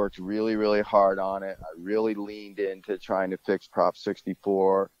 I worked really, really hard on it. I really leaned into trying to fix Prop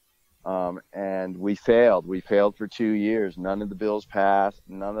 64, and we failed. We failed for 2 years. None of the bills passed.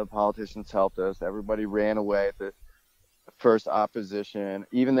 None of the politicians helped us. Everybody ran away at the first opposition.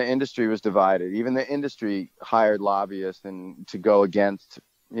 Even the industry was divided. Even the industry hired lobbyists and to go against,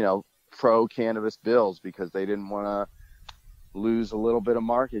 pro-cannabis bills, because they didn't want to lose a little bit of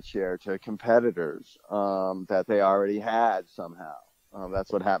market share to competitors that they already had somehow.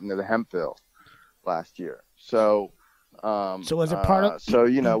 That's what happened to the hemp bill last year. So as a part of,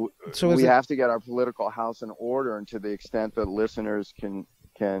 we have to get our political house in order, and to the extent that listeners can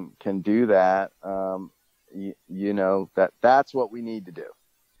do that, that's what we need to do.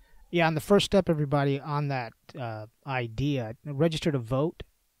 Yeah, and the first step, everybody, on that idea, register to vote,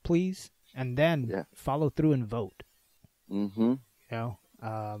 please, and then follow through and vote. Mm-hmm.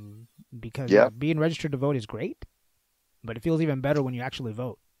 Because being registered to vote is great, but it feels even better when you actually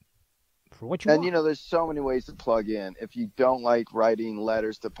vote for what you want. And, there's so many ways to plug in. If you don't like writing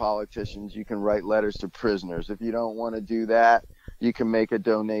letters to politicians, you can write letters to prisoners. If you don't want to do that, you can make a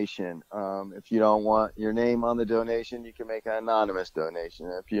donation. If you don't want your name on the donation, you can make an anonymous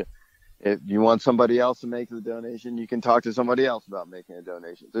donation. If you want somebody else to make the donation, you can talk to somebody else about making a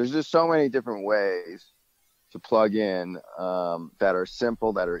donation. There's just so many different ways to plug in that are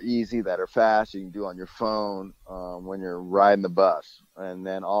simple, that are easy, that are fast. You can do on your phone when you're riding the bus, and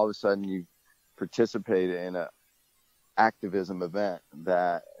then all of a sudden you participate in a activism event.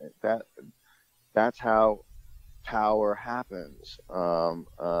 That's how power happens.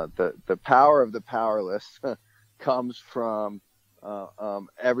 The power of the powerless comes from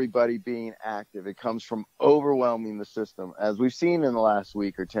everybody being active. It comes from overwhelming the system, as we've seen in the last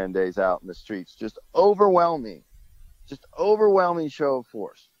week or 10 days out in the streets. Just overwhelming show of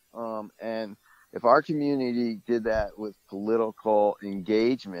force. And if our community did that with political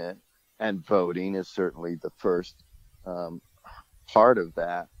engagement, and voting is certainly the first part of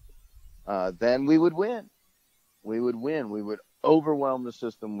that, then we would win. We would overwhelm the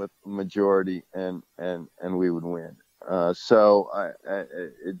system with majority, and we would win. So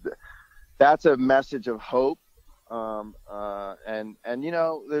that's a message of hope. And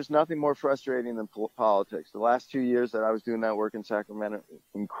there's nothing more frustrating than politics. The last 2 years that I was doing that work in Sacramento,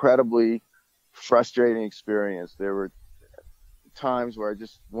 incredibly frustrating experience. There were times where I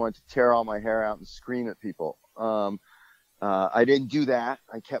just wanted to tear all my hair out and scream at people. I didn't do that.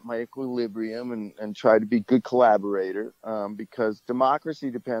 I kept my equilibrium and tried to be a good collaborator, because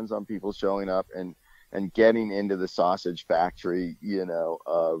democracy depends on people showing up and getting into the sausage factory,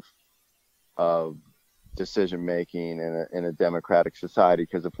 of decision making in a democratic society.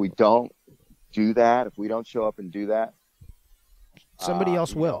 Because if we don't do that, if we don't show up and do that, somebody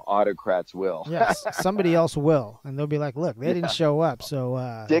else will. Autocrats will. Yes, somebody else will, and they'll be like, "Look, they didn't show up,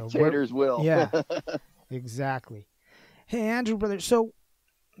 so dictators will." Yeah, exactly. Hey, Andrew, brother. So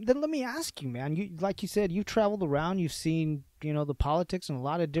then let me ask you, man. Like you said, you've traveled around. You've seen, the politics in a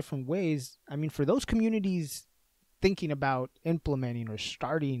lot of different ways. I mean, for those communities thinking about implementing or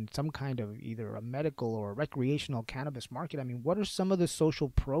starting some kind of either a medical or a recreational cannabis market, I mean, what are some of the social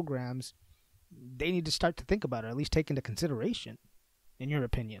programs they need to start to think about, or at least take into consideration, in your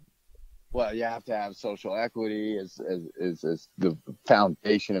opinion? Well, you have to have social equity as the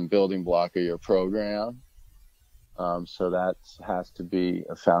foundation and building block of your program. So that has to be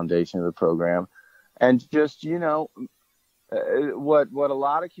a foundation of the program. And just, what a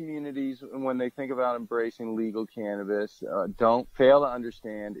lot of communities, when they think about embracing legal cannabis, don't fail to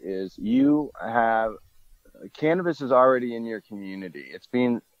understand is cannabis is already in your community. It's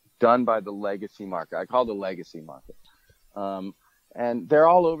being done by the legacy market. I call it the legacy market. And they're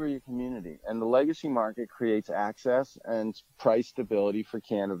all over your community. And the legacy market creates access and price stability for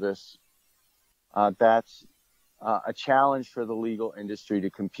cannabis. That's a challenge for the legal industry to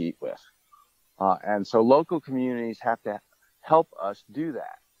compete with. And so local communities have to help us do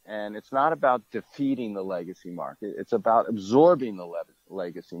that. And it's not about defeating the legacy market. It's about absorbing the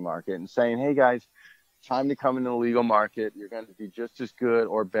legacy market and saying, hey, guys, time to come into the legal market. You're going to be just as good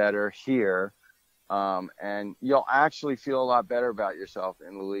or better here. And you'll actually feel a lot better about yourself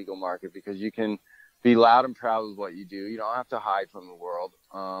in the legal market because you can be loud and proud with what you do. You don't have to hide from the world.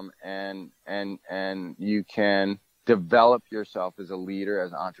 And you can develop yourself as a leader,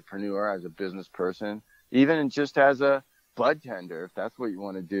 as an entrepreneur, as a business person, even just as a bud tender, if that's what you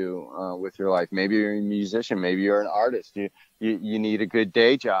want to do with your life. Maybe you're a musician, maybe you're an artist. You need a good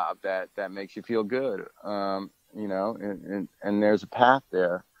day job that makes you feel good. And there's a path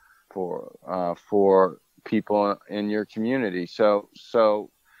there for people in your community. So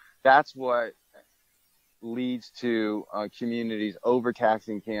that's what leads to communities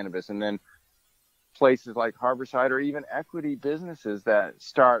overtaxing cannabis, and then places like Harborside or even equity businesses that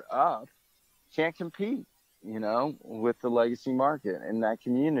start up can't compete, with the legacy market in that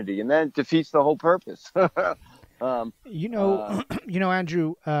community, and that defeats the whole purpose. Andrew,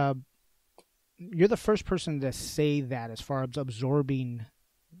 you're the first person to say that as far as absorbing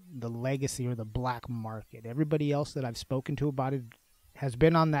the legacy or the black market. Everybody else that I've spoken to about it has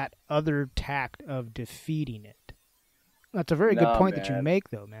been on that other tact of defeating it. That's a very good point that you make,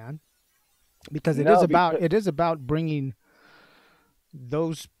 though, man, because it is about bringing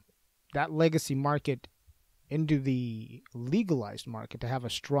that legacy market into the legalized market to have a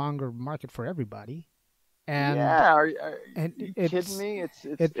stronger market for everybody. And are you kidding me?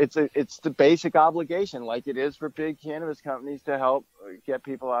 It's the basic obligation, like it is for big cannabis companies to help get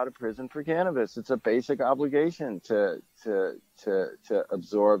people out of prison for cannabis. It's a basic obligation to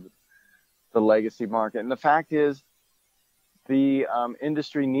absorb the legacy market. And the fact is, the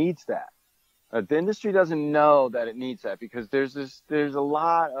industry needs that. The industry doesn't know that it needs that because there's a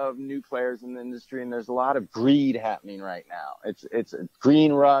lot of new players in the industry, and there's a lot of greed happening right now. It's a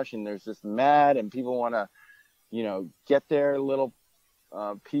green rush, and there's this mad, and people want to, get their little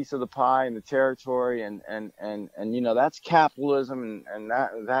piece of the pie and the territory, and that's capitalism, and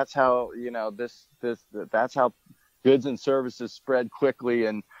that's how that's how goods and services spread quickly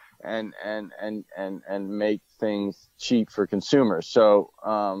and make things cheap for consumers. So,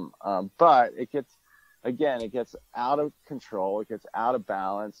 but it gets out of control, it gets out of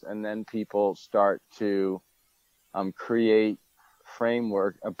balance, and then people start to create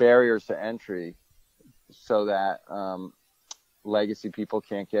barriers to entry so that legacy people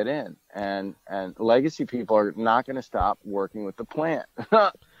can't get in, and legacy people are not going to stop working with the plant.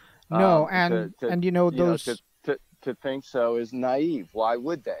 No, to think so is naive. Why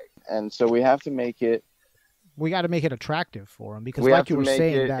would they? And so we have to make it. We got to make it attractive for them because, like you were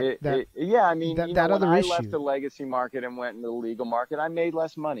saying, that other I issue. left the legacy market and went into the legal market, I made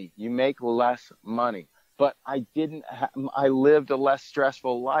less money. You make less money, but I didn't. I lived a less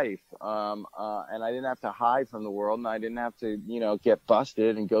stressful life, and I didn't have to hide from the world, and I didn't have to, get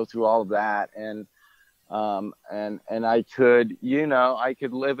busted and go through all of that, and I could, I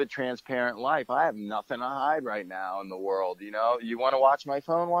could live a transparent life. I have nothing to hide right now in the world. You want to watch my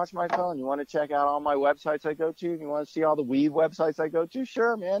phone? Watch my phone. You want to check out all my websites I go to? You want to see all the weed websites I go to?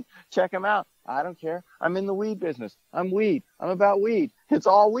 Sure, man. Check them out. I don't care. I'm in the weed business. I'm weed. I'm about weed. It's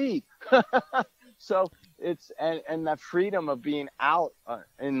all weed. So it's, and that freedom of being out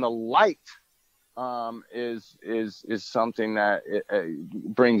in the light is something that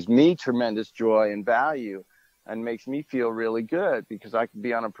brings me tremendous joy and value, and makes me feel really good because I can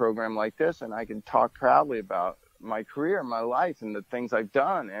be on a program like this and I can talk proudly about my career, my life, and the things I've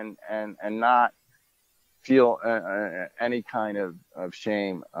done, and not feel any kind of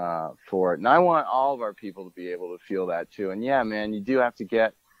shame for it. And I want all of our people to be able to feel that too. And yeah, man, you do have to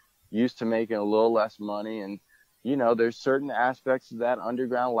get used to making a little less money, and there's certain aspects of that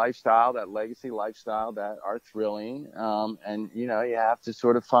underground lifestyle, that legacy lifestyle, that are thrilling. And, you have to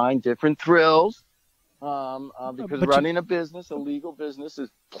sort of find different thrills Because But running a business, a legal business, is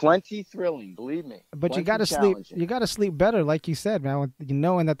plenty thrilling. Believe me. But you plenty got to sleep. challenging. You got to sleep better, like you said, man. With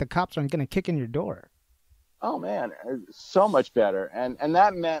knowing that the cops aren't going to kick in your door. Oh man, so much better, and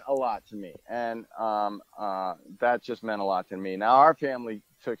that meant a lot to me, and that just meant a lot to me. Now our family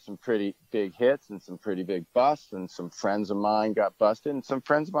took some pretty big hits and some pretty big busts, and some friends of mine got busted, and some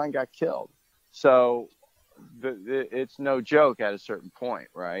friends of mine got killed. So it's no joke at a certain point,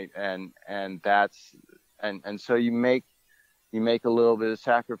 right? And that's and so you make a little bit of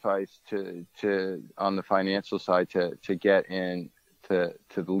sacrifice to on the financial side to get in to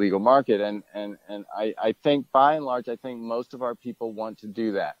the legal market, and I think by and large, I think most of our people want to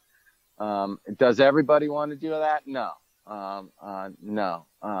do that. Does everybody want to do that? No, not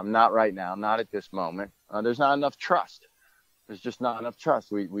right now, not at this moment. There's not enough trust. There's just not enough trust.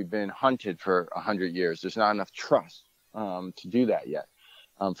 We've been hunted for 100 years. There's not enough trust to do that yet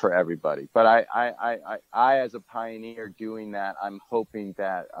for everybody. But I as a pioneer doing that, I'm hoping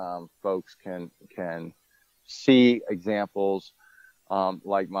that folks can see examples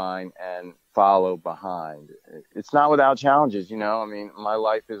like mine and follow behind. It's not without challenges, I mean, my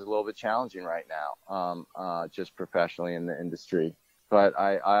life is a little bit challenging right now, just professionally in the industry. But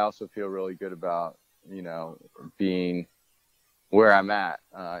I also feel really good about, being where I'm at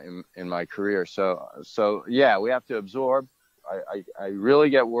in my career. So yeah, we have to absorb. I really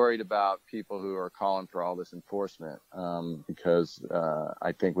get worried about people who are calling for all this enforcement because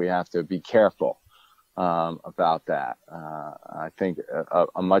I think we have to be careful about that. I think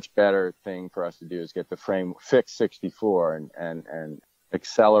a much better thing for us to do is get the frame fix 64 and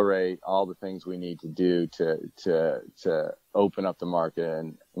accelerate all the things we need to do to open up the market.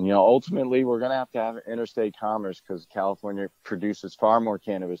 And ultimately we're going to have interstate commerce because California produces far more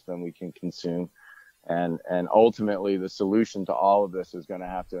cannabis than we can consume. And ultimately the solution to all of this is going to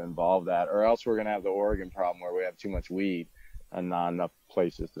have to involve that, or else we're going to have the Oregon problem where we have too much weed and not enough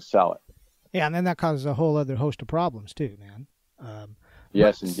places to sell it. Yeah, and then that causes a whole other host of problems too, man.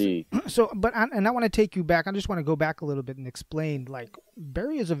 Yes, indeed. And I want to take you back. I just want to go back a little bit and explain, like,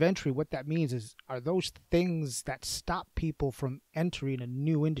 barriers of entry. What that means are those things that stop people from entering a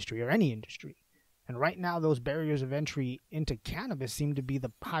new industry or any industry. And right now, those barriers of entry into cannabis seem to be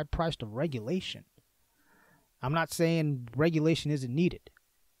the high price of regulation. I'm not saying regulation isn't needed.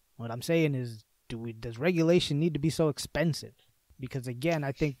 What I'm saying is, does regulation need to be so expensive? Because again,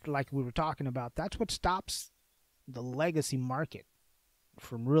 I think, like we were talking about, that's what stops the legacy market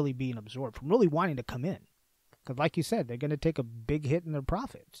from really being absorbed, from really wanting to come in. Because like you said, they're going to take a big hit in their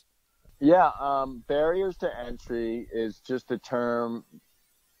profits. Yeah, barriers to entry is just a term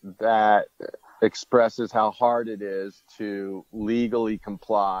that expresses how hard it is to legally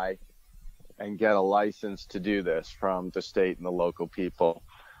comply and get a license to do this from the state and the local people.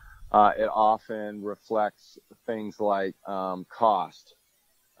 It often reflects things like cost.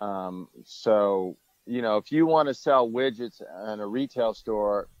 So, if you want to sell widgets in a retail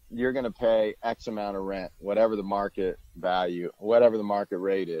store, you're going to pay X amount of rent, whatever the market value, whatever the market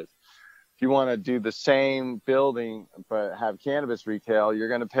rate is. If you want to do the same building but have cannabis retail, you're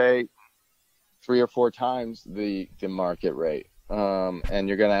going to pay 3 or 4 times the market rate. And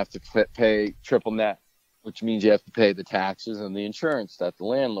you're going to have to pay triple net, which means you have to pay the taxes and the insurance that the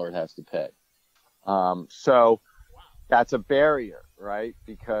landlord has to pay. So that's a barrier, right?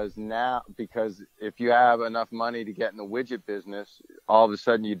 Because if you have enough money to get in the widget business, all of a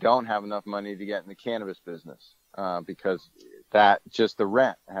sudden you don't have enough money to get in the cannabis business, because that just the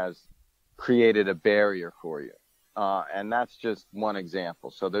rent has created a barrier for you. And that's just one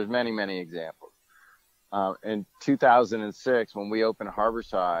example. So there's many, many examples. In 2006, when we opened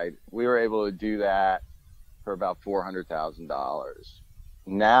Harborside, we were able to do that for about $400,000.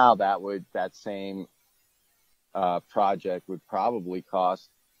 Now that same project would probably cost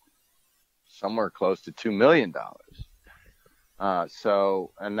somewhere close to $2 million.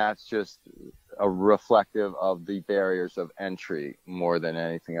 And that's just a reflective of the barriers of entry more than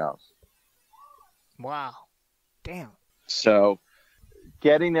anything else. Wow. Damn. So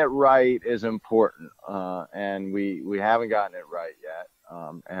getting it right is important. And we haven't gotten it right yet.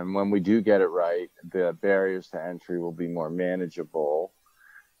 And when we do get it right, the barriers to entry will be more manageable.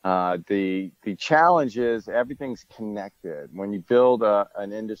 The challenge is everything's connected. When you build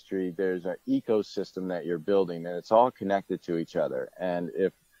an industry, there's an ecosystem that you're building, and it's all connected to each other. And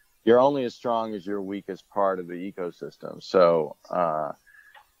if you're only as strong as your weakest part of the ecosystem. So,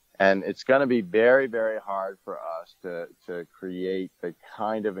 and it's going to be very, very hard for us to create the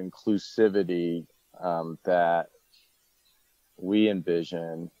kind of inclusivity that we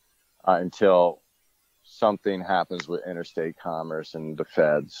envision until something happens with interstate commerce and the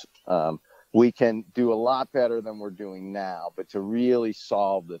feds. we can do a lot better than we're doing now. But to really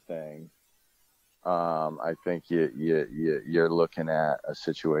solve the thing, I think you're looking at a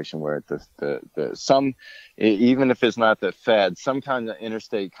situation where even if it's not the Fed, some kind of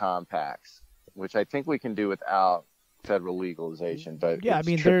interstate compacts, which I think we can do without federal legalization. But yeah, I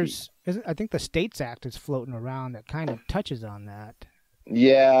mean, tricky. I think the States Act is floating around that kind of touches on that.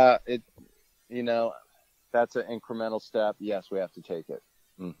 Yeah, that's an incremental step. Yes, we have to take it.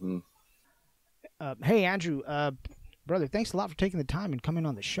 Mm-hmm. Hey, Andrew, brother, thanks a lot for taking the time and coming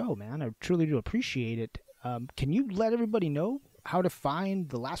on the show, man. I truly do appreciate it. Can you let everybody know how to find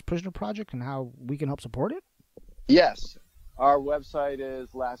the Last Prisoner Project and how we can help support it? Yes. Our website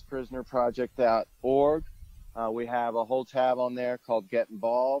is lastprisonerproject.org. We have a whole tab on there called Get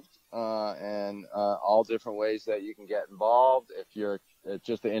Involved, and all different ways that you can get involved. If you're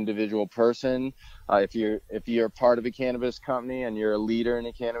just an individual person, if you're part of a cannabis company and you're a leader in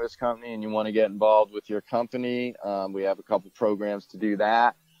a cannabis company and you want to get involved with your company, we have a couple programs to do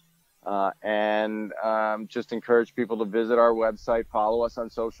that. And just encourage people to visit our website, follow us on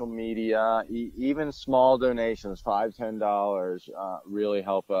social media. Even small donations, $5, $10, really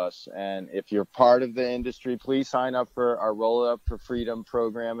help us. And if you're part of the industry, please sign up for our Roll It Up for Freedom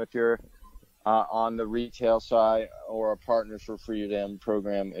program if you're on the retail side, or a Partners for Freedom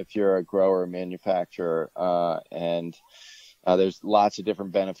program if you're a grower or manufacturer. And there's lots of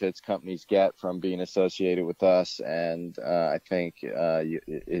different benefits companies get from being associated with us, and I think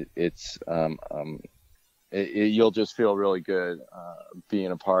you'll just feel really good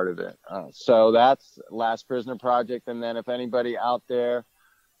being a part of it. So that's Last Prisoner Project. And then if anybody out there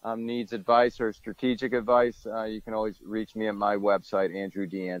needs advice or strategic advice, you can always reach me at my website,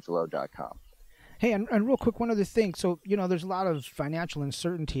 andrewdeangelo.com. Hey, and real quick, one other thing. So, there's a lot of financial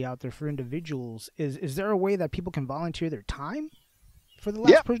uncertainty out there for individuals. Is there a way that people can volunteer their time for the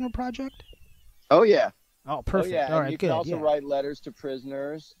Last Prisoner Project? Oh, yeah. Oh, perfect. Oh, yeah. All right, you good. can also yeah. write letters to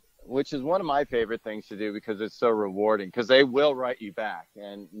prisoners, which is one of my favorite things to do because it's so rewarding, because they will write you back.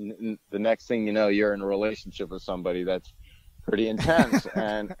 And the next thing you know, you're in a relationship with somebody that's pretty intense.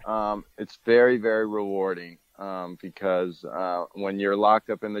 And it's very, very rewarding. Because when you're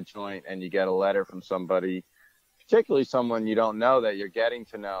locked up in the joint and you get a letter from somebody, particularly someone you don't know that you're getting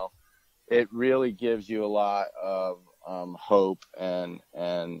to know, it really gives you a lot of hope and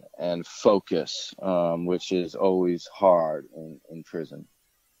focus, which is always hard in prison.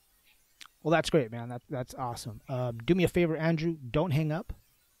 Well, that's great, man. That's awesome. Do me a favor, Andrew. Don't hang up.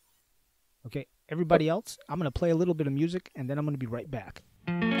 Okay, everybody else, I'm going to play a little bit of music, and then I'm going to be right back.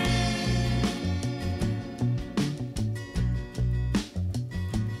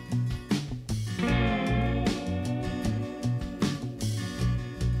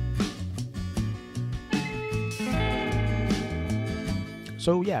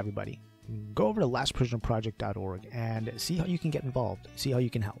 So yeah, everybody, go over to lastprisonerproject.org and see how you can get involved, see how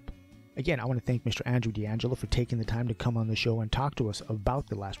you can help. Again, I want to thank Mr. Andrew DeAngelo for taking the time to come on the show and talk to us about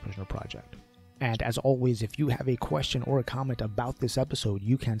the Last Prisoner Project. And as always, if you have a question or a comment about this episode,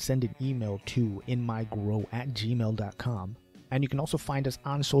 you can send an email to inmygrow@gmail.com. And you can also find us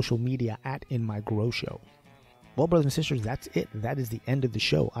on social media at InMyGrowShow. Well, brothers and sisters, that's it. That is the end of the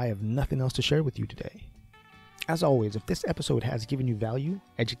show. I have nothing else to share with you today. As always, if this episode has given you value,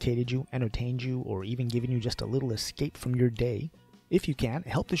 educated you, entertained you, or even given you just a little escape from your day, if you can,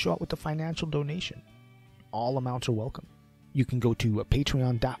 help the show out with a financial donation. All amounts are welcome. You can go to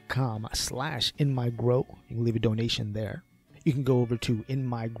patreon.com/inmygrow. You can leave a donation there. You can go over to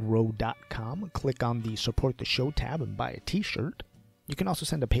inmygrow.com, click on the Support the Show tab and buy a t-shirt. You can also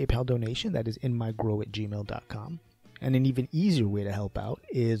send a PayPal donation, that is inmygrow@gmail.com. And an even easier way to help out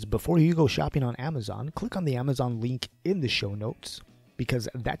is before you go shopping on Amazon, click on the Amazon link in the show notes, because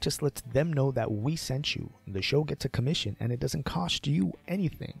that just lets them know that we sent you. The show gets a commission and it doesn't cost you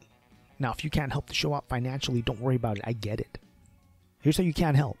anything. Now, if you can't help the show out financially, don't worry about it. I get it. Here's how you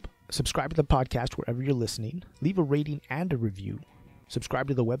can help. Subscribe to the podcast wherever you're listening. Leave a rating and a review. Subscribe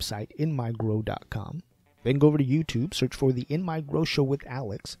to the website, inmygrow.com. Then go over to YouTube, search for the In My Grow Show with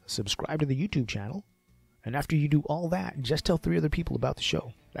Alex. Subscribe to the YouTube channel. And after you do all that, just tell 3 other people about the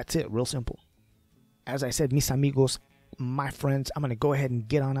show. That's it, real simple. As I said, mis amigos, my friends, I'm going to go ahead and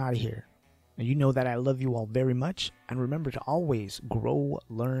get on out of here. And you know that I love you all very much. And remember to always grow,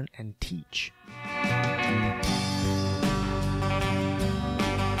 learn, and teach.